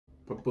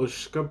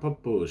Papushka,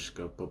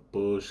 papushka,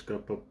 papushka,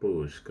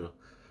 papushka.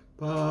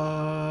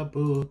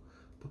 Babu,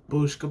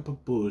 papushka,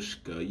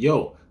 papushka.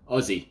 Yo,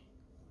 Ozzy,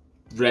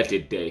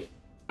 Reddit day.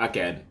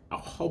 Again, I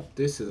hope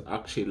this is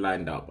actually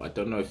lined up. I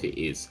don't know if it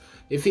is.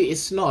 If it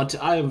is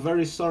not, I am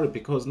very sorry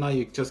because now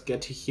you just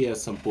get to hear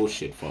some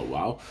bullshit for a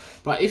while.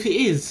 But if it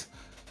is,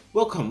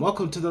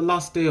 welcome to the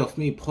last day of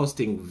me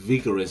posting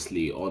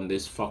vigorously on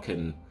this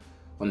fucking,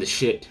 on the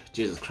shit.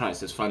 Jesus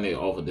Christ, it's finally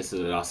over. This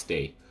is the last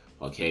day.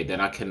 Okay, then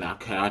I can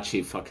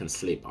actually fucking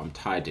sleep. I'm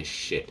tired as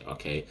shit.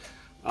 Okay,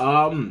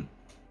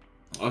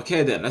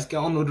 okay then, let's get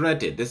on with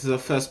Reddit. This is the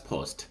first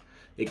post.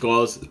 It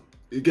goes,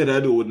 you get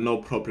Edu with no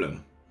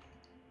problem.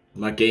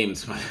 My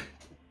games, man.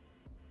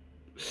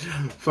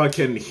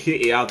 Fucking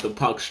hit it out the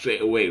park straight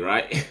away,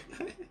 right?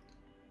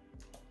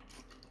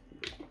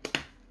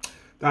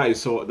 That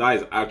is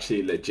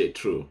actually legit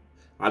true.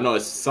 I know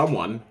it's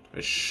someone,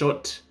 a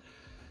short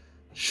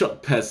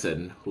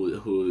person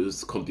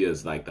whose computer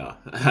is like that.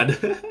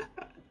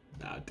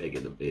 Nah,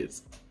 taking the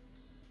piss.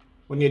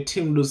 When your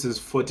team loses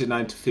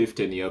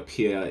 49-50 and you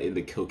appear in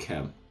the kill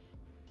cam.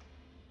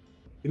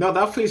 You know,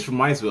 that face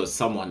reminds me of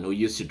someone who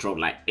used to drop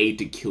like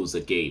 80 kills a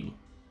game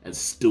and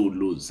still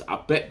lose. I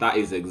bet that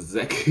is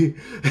exactly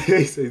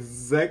his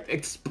exact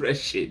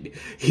expression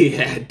he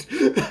had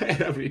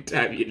every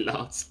time he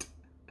lost.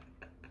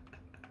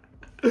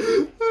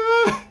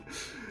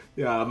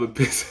 Yeah, I'm a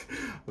piss.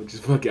 I'm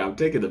just fucking, I'm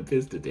taking a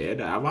piss today.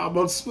 And I'm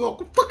on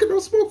smoke. I'm fucking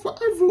on smoke for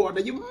everyone. Are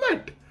you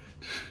mad?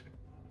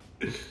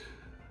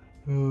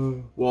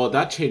 Well,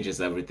 that changes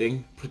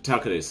everything.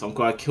 Protagonist, I'm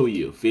gonna kill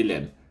you.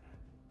 Villain,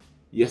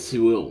 yes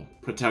you will.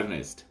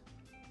 Protagonist,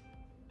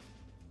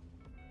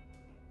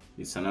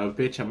 you son of a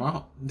bitch, I'm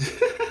out.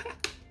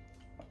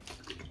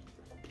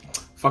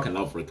 Fucking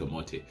love Rick and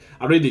Morty.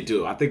 I really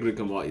do. I think Rick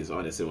and Morty is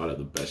honestly one of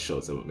the best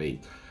shows ever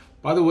made.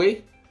 By the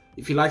way,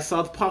 if you like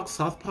South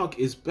Park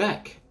is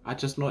back. I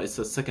just noticed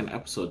the second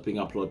episode being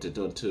uploaded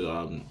onto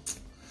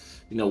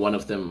you know, one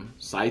of them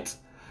sites.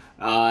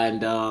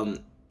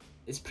 And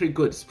it's pretty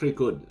good. It's pretty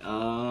good.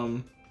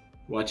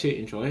 Watch it,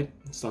 enjoy it,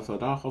 stuff like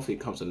that. Hopefully it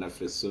comes on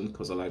Netflix soon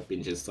because I like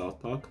binging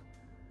South Park.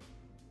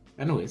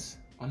 Anyways,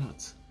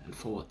 onwards and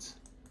forwards.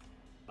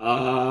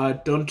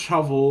 Don't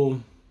travel,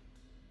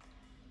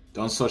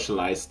 don't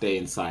socialize, stay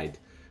inside.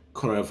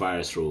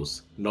 Coronavirus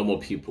rules, normal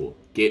people.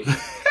 Get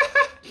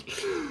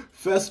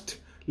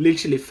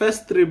literally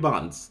first 3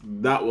 months,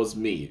 that was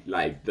me,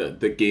 like the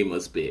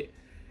gamers bit.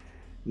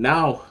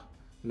 Now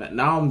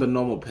I'm the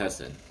normal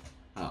person.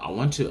 I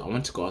want to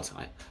go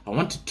outside. I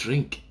want to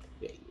drink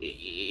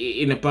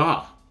in a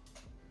bar.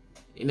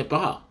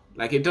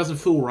 Like, it doesn't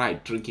feel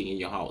right drinking in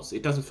your house.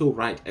 It doesn't feel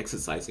right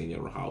exercising in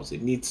your house.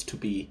 It needs to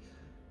be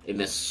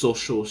in a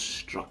social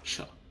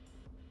structure.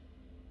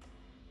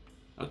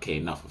 Okay,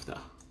 enough of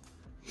that.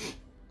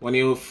 When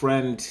your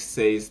friend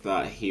says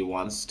that he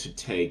wants to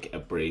take a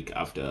break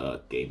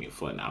after gaming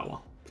for an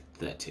hour.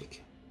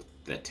 Pathetic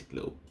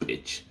little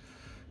bitch.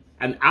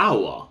 An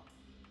hour?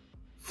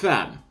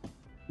 Fam,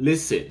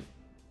 listen.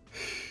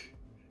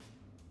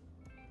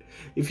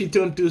 If you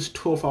don't do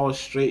 12 hours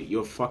straight,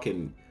 you're a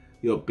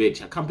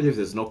bitch. I can't believe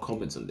there's no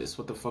comments on this.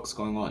 What the fuck's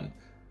going on?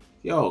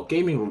 Yo,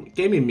 gaming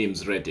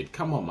memes Reddit.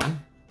 Come on, man.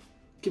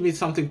 Give me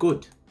something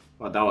good.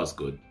 Well, that was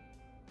good.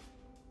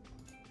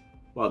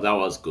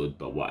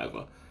 But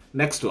whatever.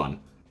 Next one.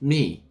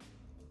 Me.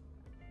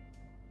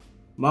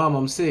 Mom,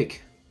 I'm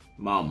sick.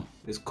 Mom,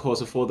 it's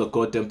cause of all the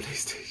goddamn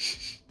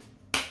PlayStation.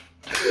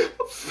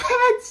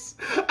 Facts.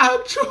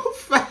 Actual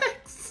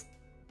facts.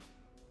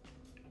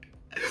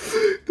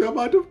 The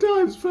amount of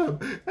times, fam,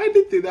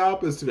 anything that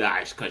happens to me,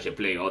 it's because you're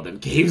playing all them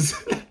games.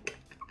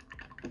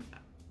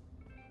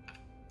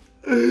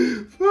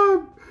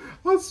 Fam,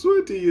 I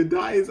swear to you,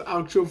 that is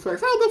actual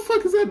facts. How the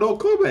fuck is there no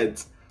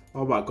comments?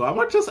 Oh my god, am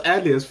I just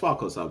early as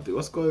fuck or something?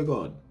 What's going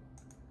on?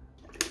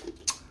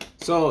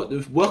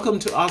 So, welcome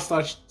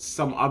to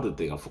some other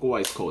thing. I forgot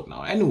what it's called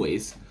now.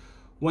 Anyways,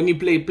 when you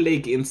play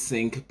Plague in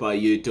Sync, but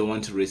you don't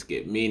want to risk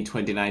it. Me in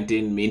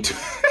 2019, me in...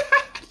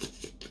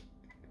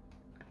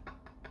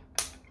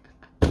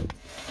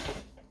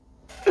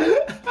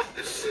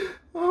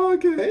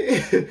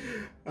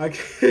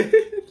 Okay.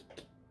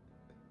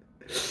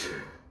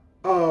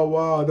 Oh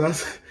wow,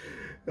 that's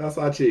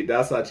actually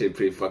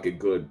pretty fucking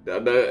good.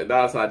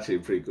 That's actually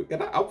pretty good.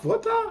 Can I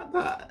afford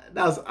that?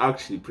 That's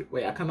actually pretty.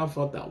 Wait, I can't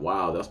afford that.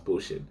 Wow, that's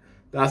bullshit.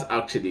 That's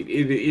actually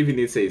even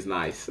it says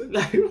nice.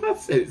 Like, what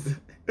says?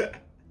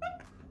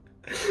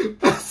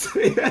 That's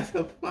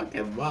a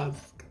fucking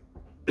mask.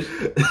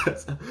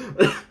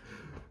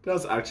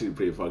 That's actually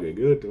pretty fucking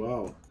good.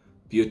 Wow.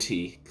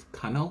 Beauty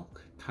canal.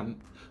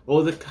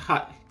 All the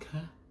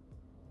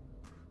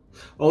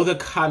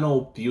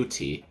carnal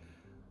beauty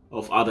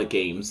of other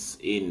games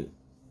in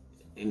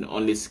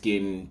only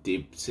skin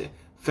deep.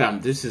 Fam,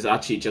 this is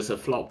actually just a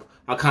flop.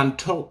 I can't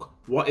talk.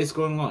 What is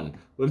going on?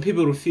 When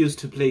people refuse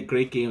to play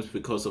great games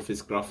because of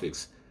its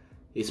graphics,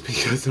 it's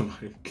because of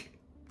my...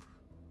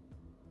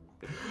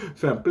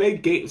 Fam,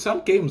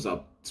 some games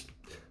are...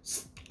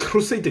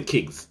 Crusader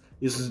Kings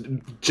is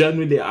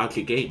genuinely an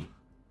ugly game.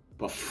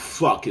 but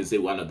fuck, is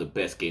it one of the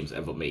best games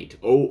ever made.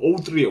 All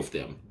three of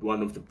them,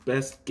 one of the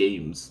best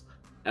games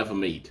ever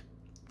made.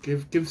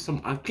 Give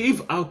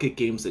Arcade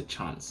games a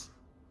chance.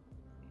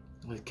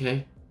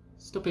 Okay?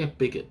 Stop being a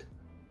bigot.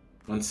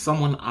 When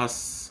someone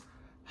asks,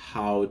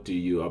 how do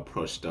you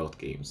approach stealth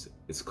games?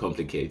 It's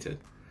complicated.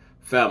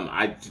 Fam,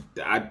 I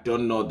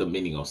don't know the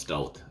meaning of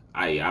stealth.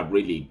 I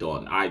really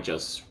don't. I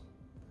just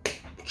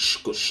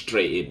go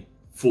straight in.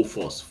 Full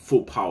force,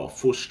 full power,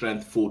 full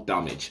strength, full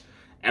damage.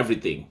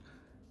 Everything.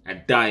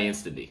 And die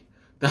instantly.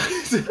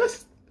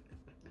 Fuck's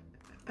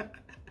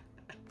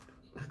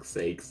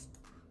sakes.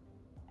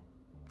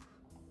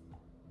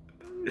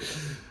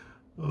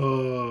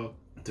 Oh.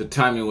 The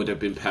timing would have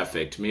been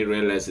perfect. Me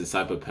realizing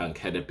Cyberpunk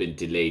had it been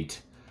delayed,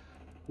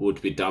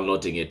 would be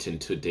downloading it in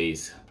 2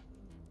 days.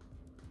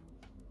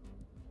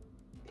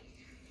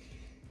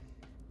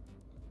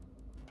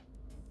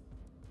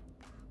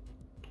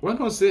 When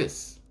was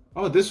this?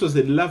 Oh, this was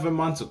 11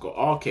 months ago.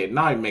 Okay,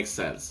 now it makes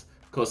sense.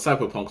 Because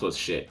Cyberpunk was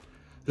shit.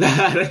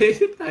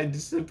 It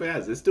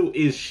still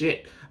is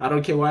shit. I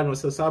don't care why.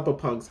 So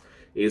Cyberpunk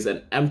is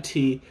an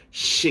empty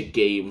shit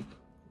game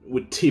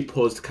with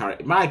T-posed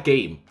character. My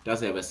game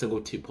doesn't have a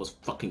single T-post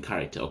fucking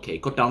character. Okay,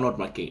 go download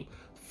my game.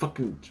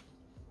 Fucking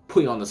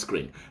put it on the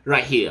screen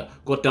right here.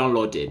 Go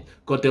download it.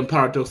 Goddamn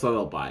Paradox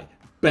Lullaby,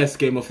 best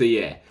game of the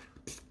year.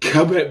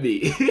 Come at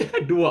me.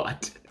 Do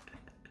what?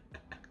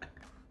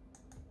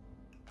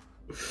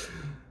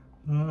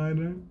 I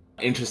know.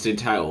 Interesting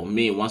title.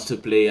 Me wants to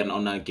play an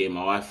online game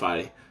on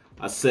Wi-Fi.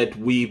 I said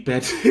we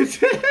bet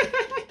it. Yo,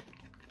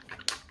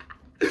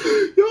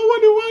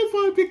 when the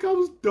Wi-Fi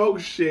becomes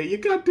dog shit, you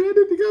can't do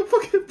anything. I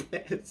fucking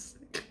pets.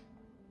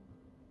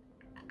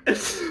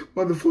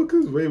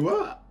 Motherfuckers, wait,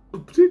 what?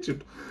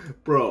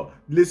 Bro,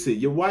 listen,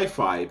 your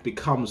Wi-Fi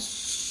becomes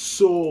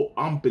so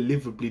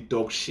unbelievably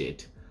dog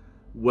shit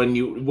when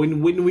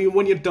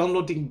you're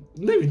downloading,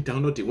 not even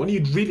downloading, when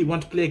you really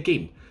want to play a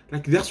game.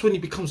 Like, that's when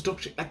it becomes dog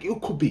shit. Like,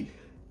 it could be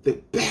the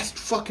best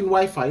fucking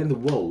Wi-Fi in the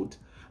world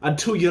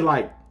until you're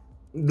like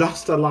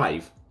last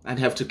alive and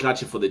have to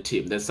catch it for the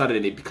team. Then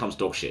suddenly it becomes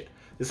dog shit.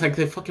 It's like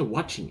they're fucking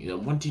watching you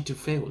and want you to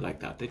fail like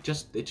that. They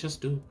just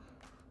do.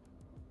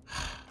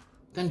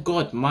 Thank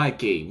God my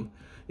game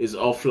is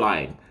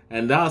offline,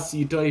 and thus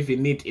you don't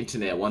even need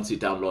internet once you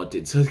download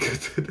it. So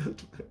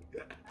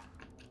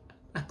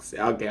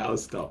okay, I'll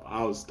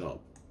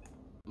stop.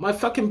 My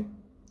fucking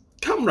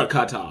camera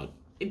cut out.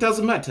 It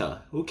doesn't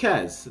matter. Who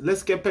cares?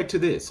 Let's get back to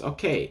this.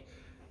 Okay.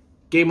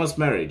 Gamers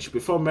marriage.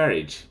 Before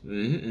marriage.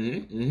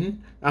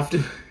 After.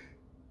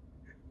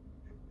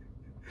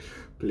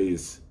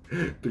 Please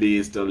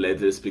don't let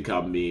this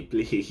become me.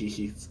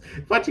 Please.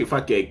 What if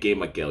I get a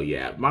gamer girl?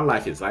 Yeah, my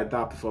life is like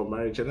that before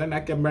marriage, and then I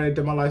get married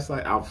and my life's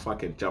like, I'll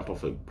fucking jump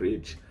off a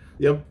bridge.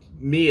 Yep.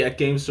 Me at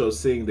game show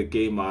seeing the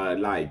game I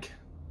like.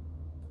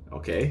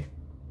 Okay.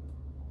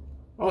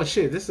 Oh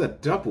shit, this is a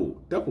double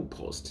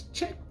post.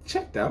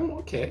 Check them.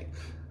 Okay.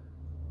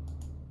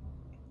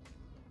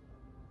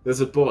 There's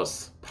a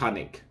boss.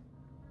 Panic.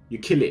 You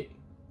kill it.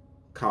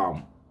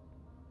 Calm.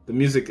 The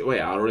music.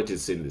 Wait, I already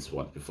seen this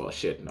one before.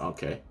 Shit.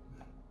 Okay.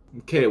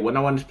 Okay. When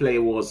I want to play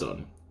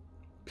Warzone,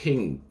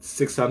 ping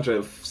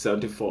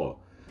 674,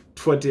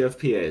 20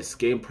 FPS,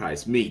 game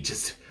price. Me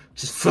just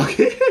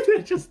fucking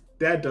just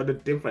dead on a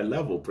different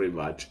level, pretty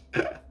much.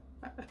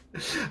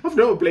 I've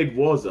never played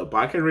Warzone, but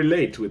I can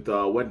relate with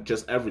when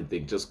just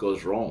everything just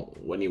goes wrong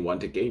when you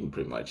want a game,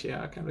 pretty much.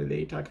 Yeah, I can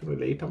relate.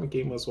 I'm a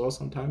gamer as well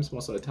sometimes,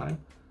 most of the time.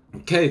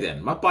 Okay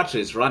then, my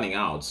battery is running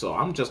out, so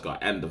I'm just gonna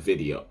end the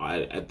video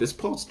at this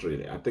post,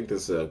 really. I think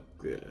this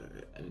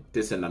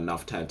isn't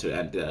enough time to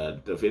end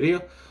the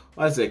video.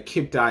 Why does it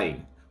keep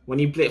dying? When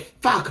you play,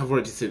 fuck, I've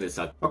already seen this.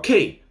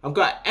 Okay, I'm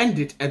gonna end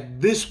it at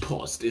this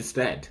post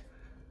instead.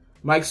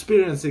 My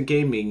experience in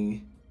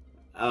gaming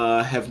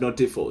have no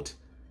default.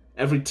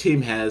 Every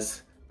team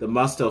has the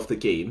master of the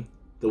game,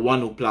 the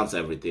one who plans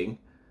everything,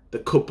 the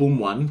kaboom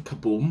one,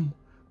 kaboom,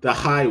 the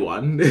high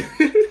one,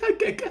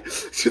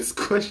 just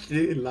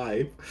questioning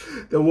life,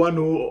 the one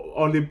who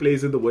only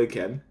plays in the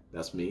weekend,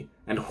 that's me,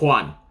 and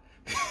Juan.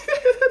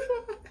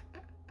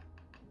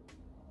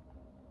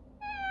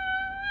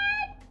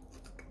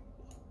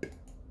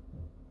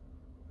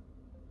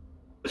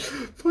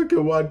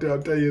 Fucking Juan,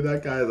 I'll tell you,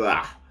 that guy's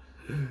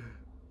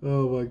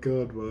oh my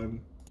god,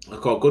 man. I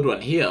got a good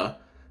one here.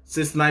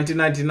 Since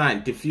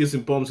 1999,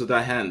 defusing bombs with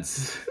our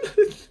hands.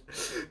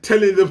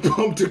 Telling the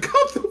bomb to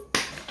come to...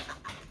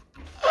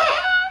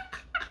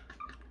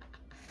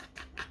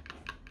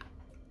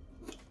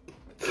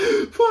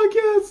 Fuck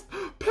yes!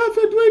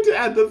 Perfect way to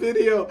end the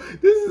video.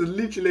 This is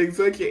literally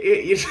exactly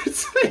it. You should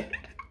say,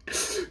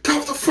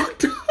 come the fuck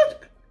down.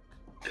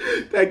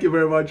 Thank you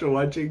very much for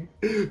watching.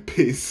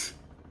 Peace.